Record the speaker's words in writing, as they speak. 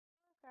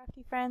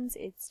crafty friends,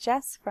 it's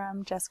Jess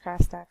from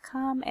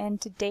jesscrafts.com,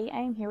 and today I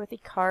am here with a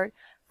card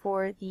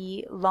for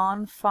the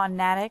Lawn Fawn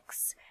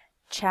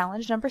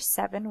challenge number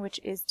 7, which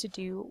is to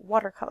do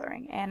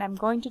watercoloring. And I'm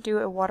going to do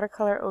a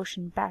watercolor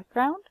ocean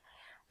background.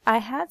 I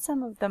had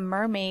some of the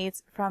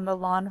mermaids from the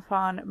Lawn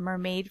Fawn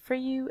Mermaid for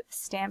You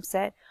stamp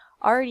set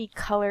already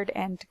colored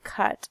and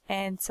cut,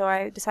 and so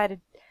I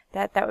decided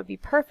that that would be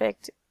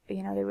perfect.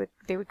 You know,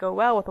 they would go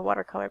well with a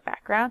watercolor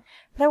background,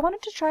 but I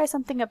wanted to try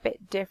something a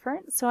bit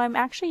different, so I'm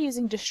actually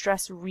using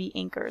distress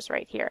reinkers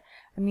right here.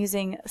 I'm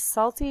using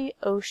Salty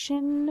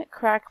Ocean,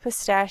 Cracked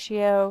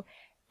Pistachio,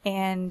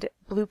 and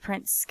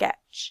Blueprint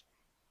Sketch.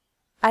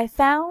 I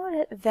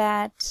found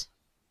that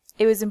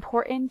it was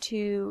important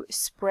to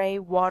spray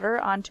water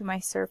onto my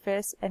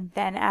surface and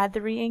then add the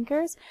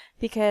reinkers,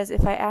 because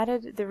if I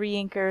added the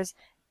reinkers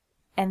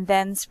and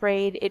then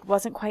sprayed, it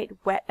wasn't quite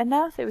wet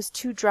enough. It was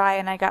too dry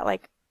and I got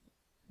like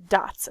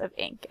dots of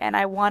ink, and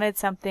I wanted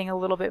something a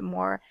little bit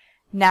more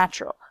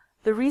natural.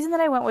 The reason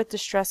that I went with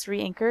distress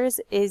reinkers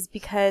is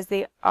because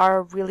they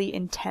are really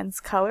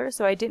intense colors,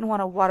 so I didn't want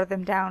to water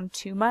them down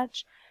too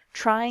much.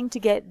 Trying to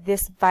get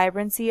this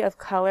vibrancy of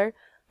color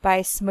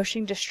by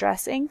smushing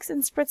distress inks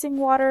and spritzing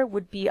water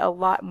would be a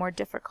lot more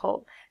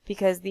difficult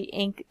because the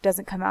ink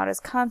doesn't come out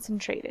as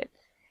concentrated.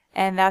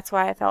 And that's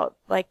why I felt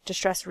like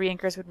distress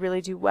reinkers would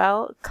really do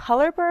well.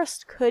 Color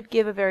burst could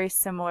give a very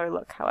similar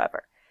look,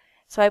 however.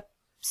 So I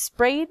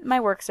sprayed my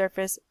work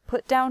surface,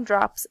 put down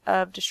drops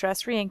of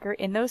distress reinker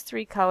in those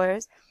 3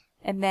 colors,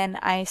 and then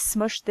I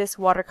smushed this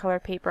watercolor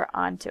paper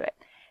onto it.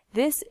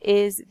 This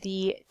is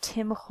the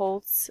Tim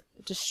Holtz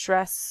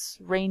Distress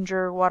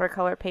Ranger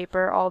watercolor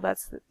paper.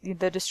 That's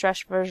the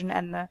distress version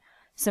and the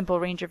simple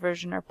Ranger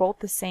version are both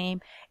the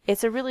same.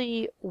 It's a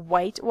really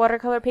white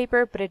watercolor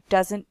paper, but it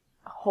doesn't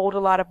hold a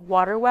lot of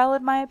water well,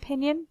 in my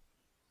opinion.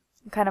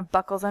 It kind of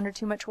buckles under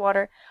too much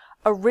water.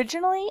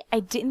 Originally, I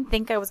didn't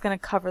think I was going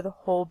to cover the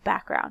whole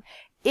background.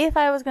 If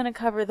I was going to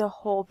cover the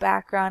whole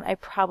background, I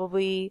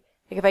probably,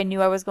 if I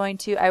knew I was going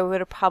to, I would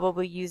have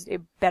probably used a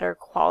better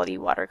quality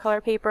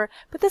watercolor paper,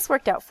 but this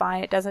worked out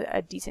fine. It does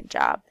a decent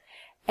job.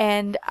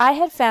 And I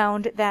had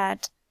found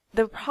that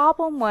the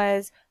problem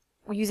was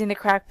using the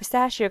Cracked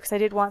Pistachio, because I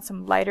did want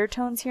some lighter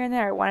tones here and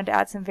there. I wanted to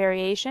add some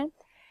variation.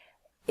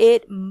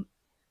 It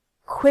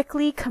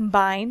quickly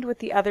combined with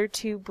the other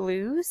 2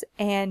 blues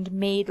and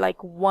made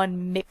like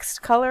one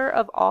mixed color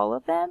of all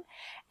of them,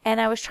 and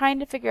I was trying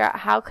to figure out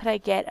how could I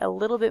get a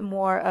little bit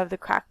more of the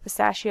Cracked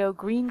Pistachio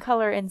green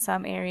color in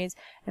some areas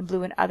and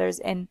blue in others.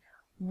 And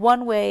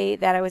one way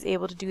that I was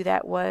able to do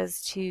that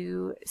was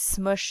to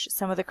smush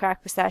some of the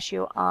Cracked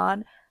Pistachio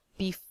on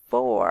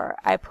before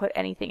I put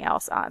anything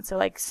else on. So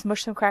like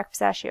smush some Cracked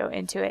Pistachio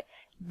into it,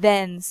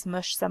 then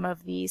smush some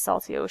of the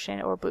Salty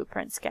Ocean or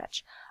Blueprint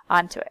Sketch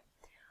onto it.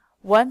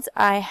 Once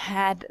I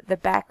had the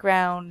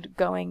background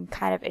going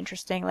kind of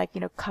interesting, like,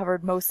 you know,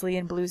 covered mostly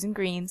in blues and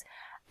greens,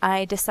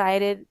 I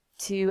decided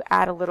to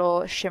add a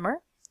little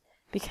shimmer,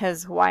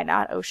 because why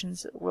not?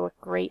 Oceans will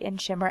look great in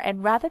shimmer.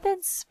 And rather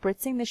than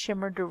spritzing the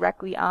shimmer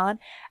directly on,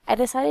 I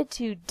decided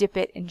to dip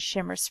it in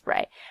shimmer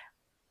spray.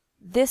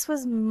 This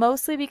was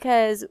mostly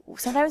because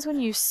sometimes when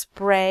you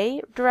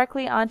spray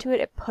directly onto it,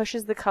 it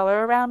pushes the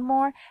color around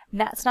more, and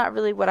that's not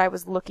really what I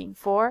was looking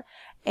for.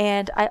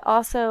 And I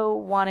also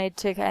wanted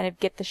to kind of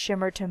get the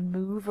shimmer to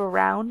move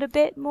around a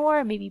bit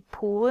more, maybe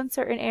pool in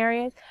certain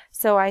areas.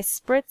 So I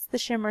spritzed the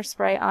shimmer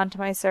spray onto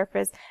my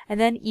surface and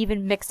then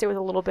even mixed it with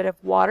a little bit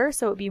of water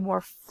so it would be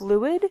more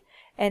fluid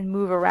and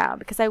move around,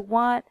 because I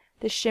want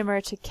the shimmer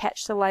to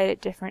catch the light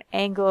at different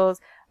angles.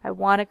 I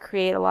want to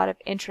create a lot of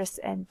interest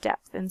and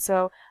depth. And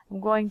so I'm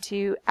going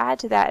to add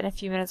to that in a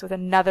few minutes with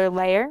another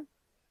layer.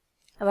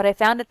 But I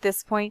found at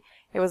this point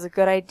it was a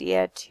good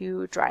idea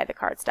to dry the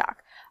cardstock.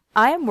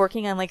 I am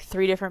working on like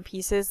 3 different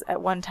pieces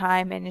at one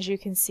time, and as you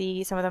can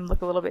see, some of them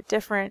look a little bit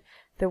different.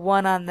 The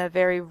one on the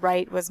very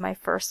right was my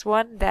first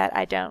one that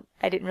I didn't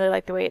really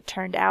like the way it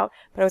turned out,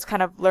 but I was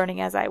kind of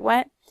learning as I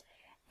went.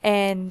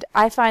 And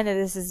I find that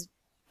this is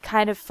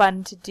kind of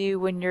fun to do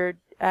when you're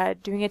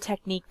doing a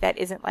technique that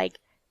isn't like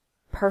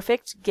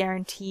perfect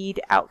guaranteed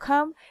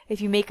outcome.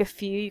 If you make a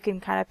few, you can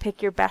kind of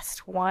pick your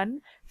best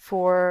one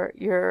for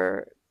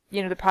your,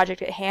 you know, the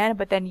project at hand,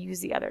 but then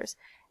use the others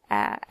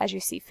as you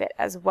see fit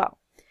as well.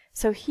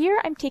 So here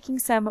I'm taking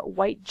some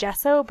white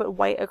gesso, but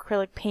white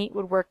acrylic paint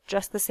would work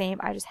just the same.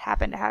 I just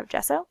happen to have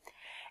gesso.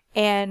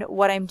 And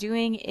what I'm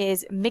doing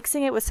is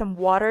mixing it with some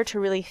water to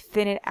really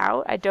thin it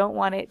out. I don't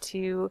want it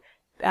to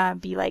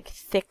be like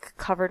thick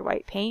covered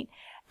white paint.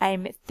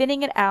 I'm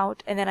thinning it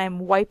out, and then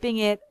I'm wiping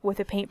it with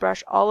a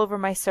paintbrush all over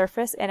my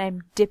surface, and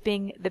I'm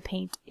dipping the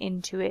paint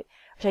into it,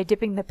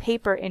 dipping the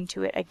paper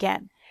into it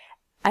again.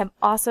 I'm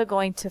also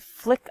going to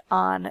flick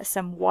on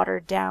some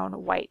watered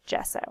down white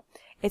gesso.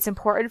 It's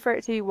important for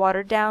it to be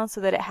watered down so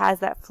that it has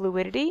that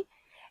fluidity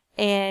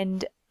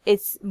and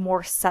it's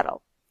more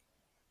subtle.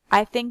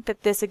 I think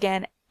that this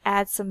again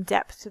adds some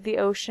depth to the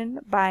ocean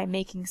by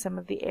making some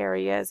of the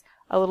areas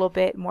a little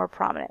bit more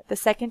prominent. The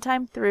second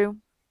time through,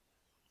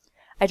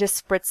 I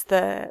just spritzed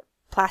the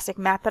plastic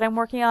map that I'm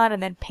working on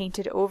and then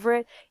painted over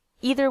it.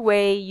 either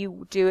way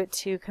you do it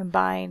to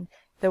combine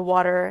the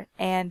water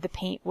and the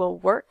paint will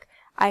work.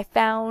 I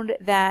found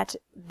that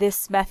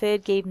this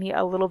method gave me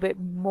a little bit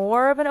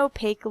more of an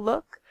opaque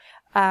look,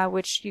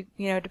 which you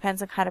know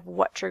depends on kind of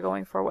what you're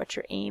going for, what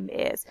your aim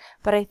is.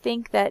 But I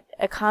think that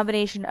a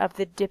combination of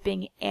the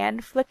dipping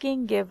and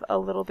flicking give a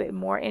little bit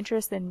more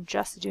interest than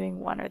just doing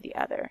one or the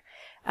other.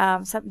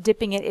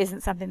 Dipping it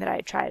isn't something that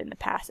I tried in the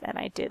past, and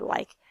I did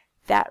like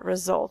that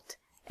result.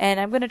 And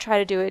I'm going to try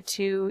to do it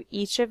to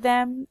each of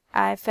them.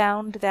 I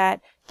found that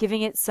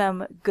giving it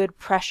some good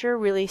pressure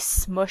really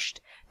smushed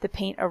the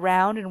paint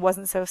around and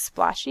wasn't so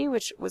splotchy,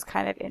 which was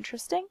kind of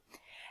interesting.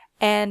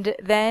 And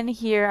then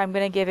here I'm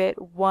going to give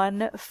it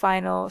one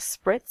final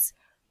spritz.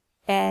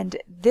 And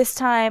this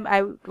time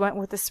I went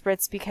with the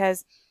spritz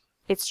because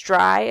it's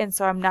dry, and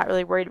so I'm not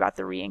really worried about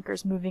the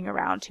reinkers moving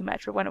around too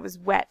much. But when it was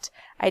wet,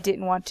 I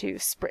didn't want to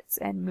spritz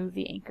and move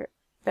the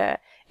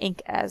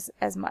ink as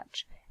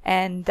much.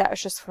 And that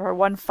was just for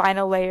one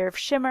final layer of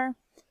shimmer.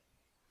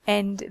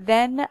 And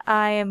then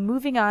I am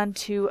moving on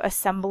to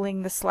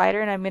assembling the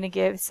slider, and I'm going to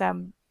give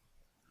some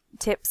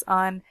tips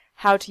on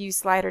how to use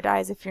slider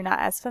dies if you're not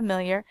as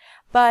familiar.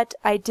 But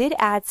I did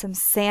add some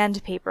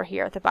sandpaper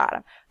here at the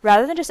bottom.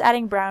 Rather than just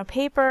adding brown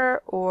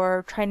paper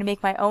or trying to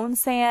make my own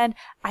sand,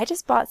 I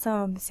just bought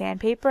some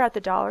sandpaper at the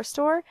dollar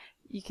store.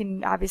 You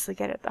can obviously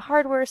get it at the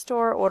hardware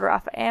store, order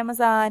off of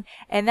Amazon,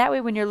 and that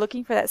way when you're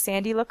looking for that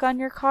sandy look on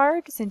your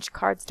card, since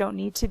cards don't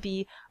need to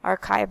be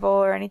archival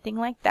or anything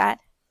like that,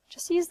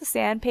 just use the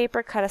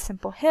sandpaper, cut a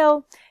simple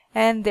hill,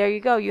 and there you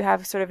go. You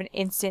have sort of an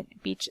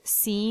instant beach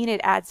scene.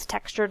 It adds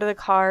texture to the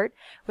card,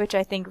 which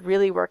I think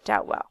really worked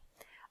out well.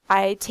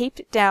 I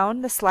taped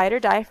down the slider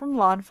die from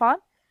Lawn Fawn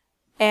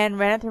and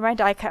ran it through my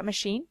die cut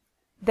machine.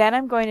 Then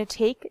I'm going to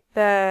take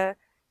the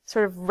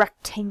sort of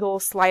rectangle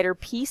slider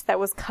piece that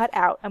was cut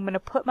out. I'm going to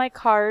put my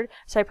card,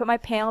 so I put my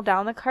panel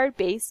down the card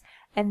base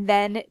and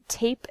then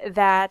tape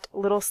that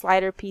little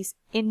slider piece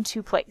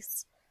into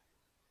place.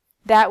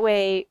 That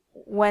way,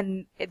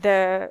 when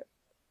the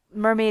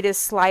mermaid is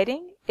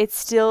sliding, it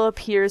still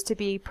appears to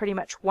be pretty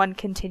much one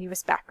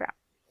continuous background.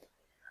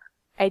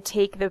 I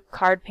take the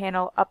card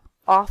panel up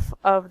off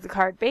of the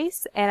card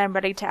base and I'm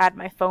ready to add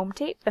my foam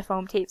tape. The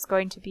foam tape is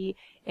going to be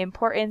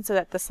important so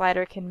that the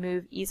slider can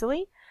move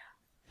easily.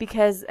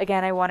 Because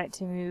again, I want it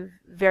to move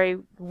very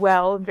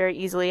well and very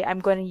easily, I'm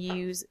going to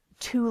use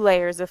 2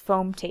 layers of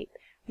foam tape.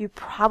 You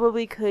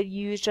probably could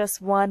use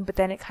just one, but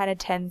then it kind of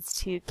tends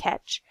to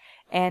catch.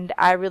 And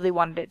I really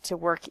wanted it to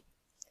work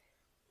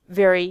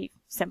very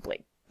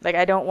simply. Like,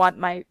 I don't want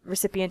my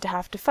recipient to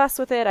have to fuss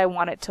with it. I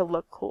want it to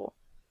look cool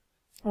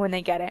when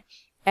they get it.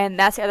 And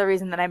that's the other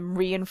reason that I'm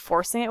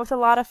reinforcing it with a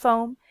lot of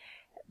foam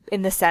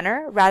in the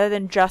center rather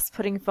than just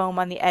putting foam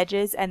on the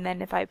edges, and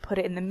then if I put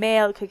it in the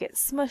mail it could get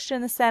smushed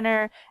in the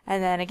center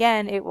and then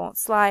again it won't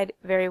slide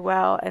very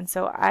well. And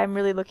so I'm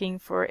really looking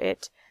for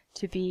it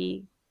to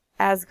be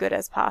as good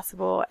as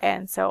possible,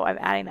 and so I'm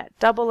adding that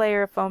double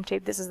layer of foam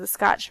tape. This is the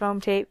Scotch foam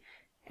tape.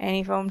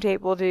 Any foam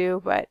tape will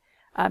do, but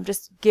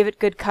just give it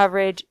good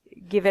coverage,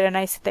 give it a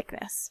nice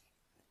thickness.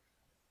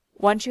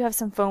 Once you have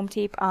some foam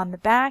tape on the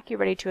back, you're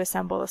ready to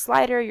assemble the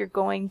slider. You're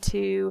going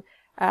to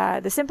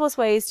the simplest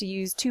way is to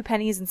use 2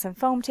 pennies and some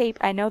foam tape.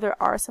 I know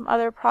there are some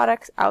other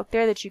products out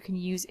there that you can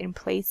use in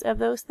place of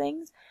those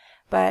things,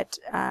 but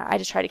I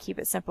just try to keep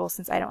it simple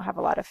since I don't have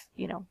a lot of,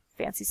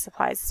 fancy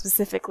supplies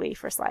specifically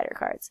for slider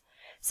cards.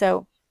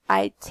 So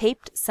I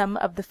taped some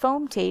of the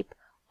foam tape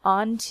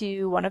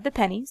onto one of the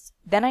pennies.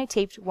 Then I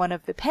taped one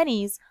of the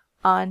pennies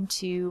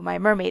onto my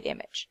mermaid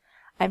image.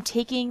 I'm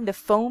taking the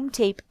foam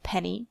tape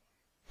penny,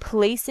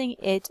 placing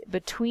it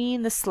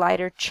between the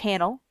slider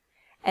channel,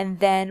 and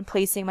then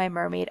placing my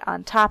mermaid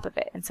on top of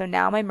it. And so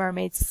now my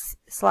mermaid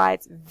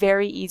slides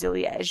very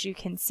easily, as you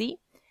can see.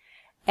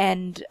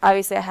 And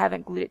obviously I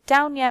haven't glued it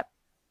down yet,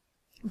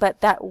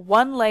 but that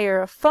one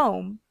layer of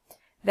foam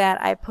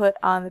that I put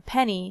on the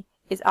penny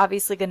is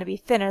obviously going to be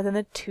thinner than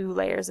the 2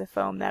 layers of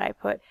foam that I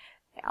put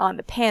on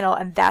the panel,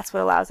 and that's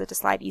what allows it to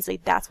slide easily.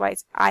 That's why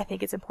I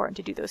think it's important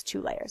to do those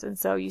 2 layers. And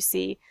so you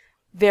see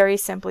very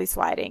simply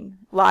sliding,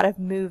 a lot of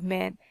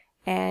movement.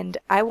 And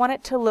I want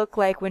it to look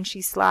like when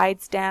she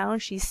slides down,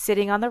 she's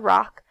sitting on the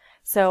rock.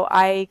 So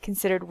I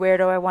considered, where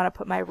do I want to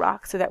put my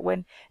rock so that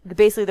when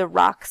basically the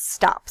rock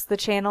stops the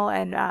channel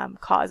and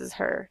causes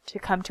her to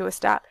come to a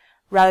stop,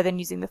 rather than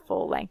using the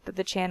full length of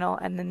the channel.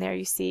 And then there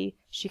you see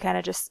she kind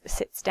of just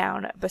sits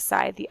down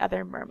beside the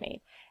other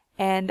mermaid.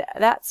 And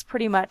that's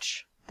pretty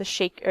much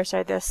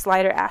the the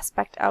slider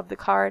aspect of the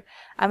card.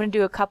 I'm going to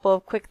do a couple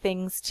of quick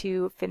things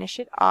to finish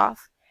it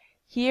off.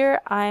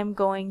 Here I'm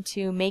going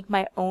to make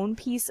my own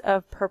piece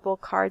of purple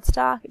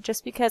cardstock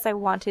just because I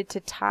wanted to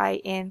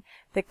tie in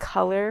the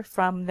color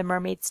from the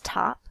mermaid's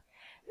top.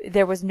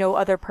 There was no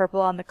other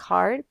purple on the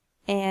card,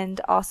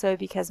 and also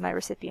because my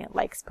recipient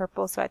likes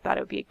purple, so I thought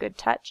it would be a good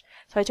touch.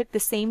 So I took the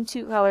same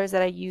 2 colors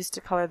that I used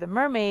to color the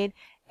mermaid,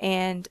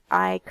 and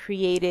I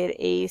created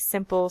a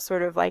simple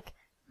sort of like,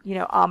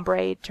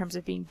 ombre in terms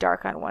of being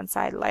dark on one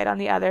side, light on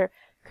the other.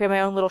 Create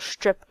my own little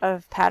strip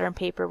of pattern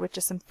paper with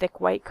just some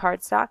thick white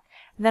cardstock.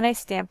 And then I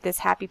stamped this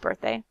happy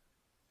birthday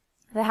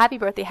The happy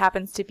birthday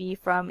happens to be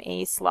from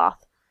a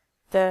sloth.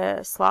 The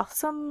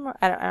Slothsome,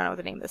 I don't know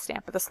the name of the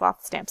stamp, but the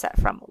sloth stamp set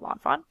from Lawn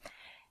Fawn.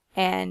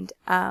 And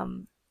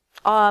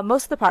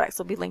most of the products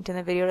will be linked in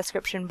the video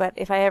description, but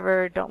if I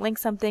ever don't link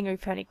something or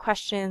if you have any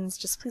questions,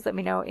 just please let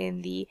me know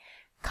in the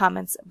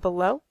comments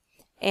below.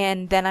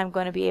 And then I'm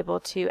going to be able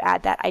to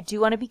add that. I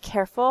do want to be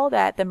careful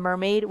that the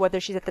mermaid,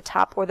 whether she's at the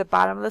top or the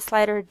bottom of the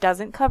slider,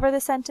 doesn't cover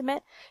the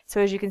sentiment.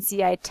 So as you can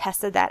see, I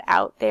tested that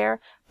out there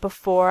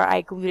before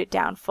I glued it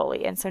down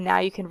fully. And so now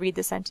you can read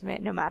the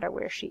sentiment no matter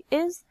where she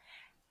is.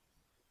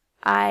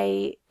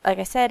 I, like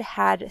I said,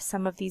 had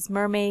some of these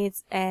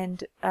mermaids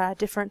and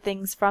different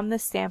things from the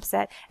stamp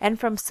set and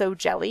from So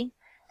Jelly,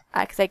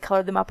 because I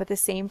colored them up at the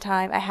same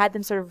time. I had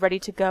them sort of ready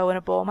to go in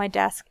a bowl on my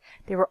desk.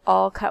 They were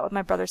all cut with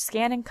my brother's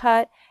Scan and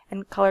Cut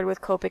and colored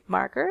with Copic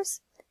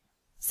markers.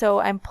 So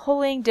I'm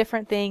pulling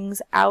different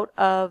things out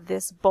of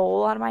this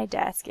bowl on my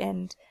desk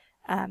and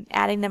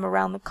adding them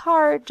around the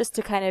card just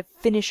to kind of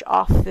finish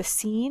off the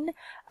scene.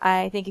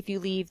 I think if you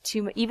leave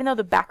too much, even though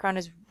the background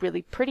is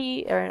really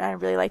pretty, or I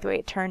really like the way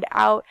it turned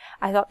out,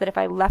 I thought that if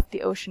I left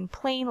the ocean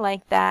plain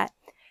like that,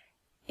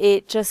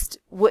 it just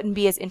wouldn't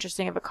be as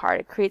interesting of a card.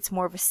 It creates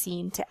more of a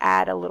scene to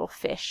add a little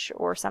fish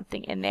or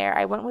something in there.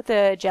 I went with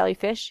a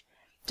jellyfish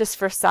just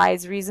for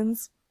size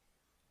reasons.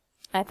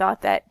 I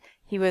thought that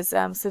he was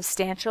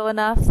substantial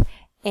enough,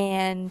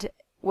 and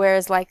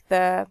whereas like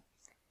the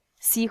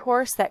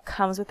seahorse that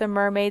comes with the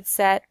mermaid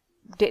set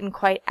didn't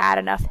quite add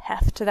enough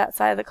heft to that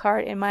side of the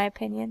card in my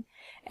opinion,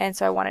 and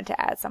so I wanted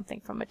to add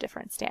something from a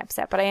different stamp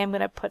set. But I am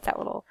going to put that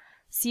little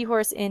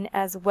seahorse in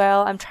as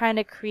well. I'm trying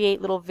to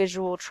create little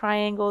visual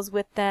triangles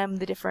with them.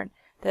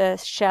 The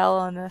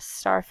shell and the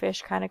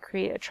starfish kind of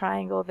create a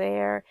triangle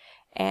there,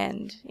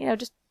 and you know,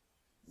 just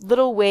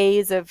little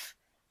ways of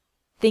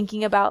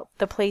thinking about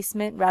the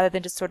placement rather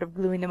than just sort of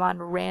gluing them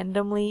on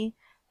randomly.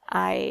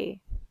 I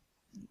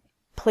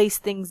place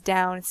things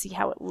down and see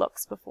how it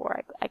looks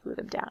before I glue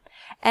them down.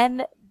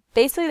 And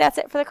basically that's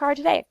it for the card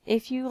today.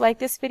 If you like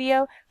this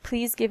video,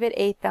 please give it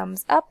a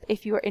thumbs up.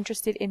 If you are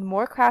interested in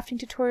more crafting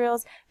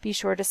tutorials, be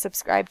sure to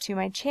subscribe to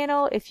my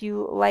channel. If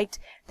you liked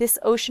this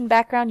ocean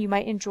background, you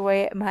might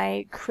enjoy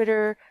my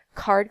critter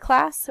card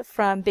class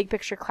from Big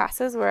Picture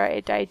Classes, where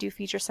I do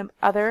feature some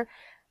other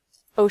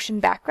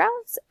ocean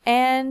backgrounds.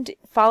 And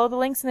follow the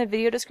links in the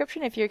video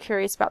description if you're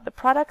curious about the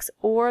products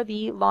or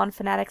the Lawn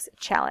Fanatics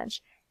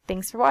challenge.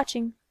 Thanks for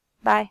watching.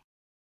 Bye.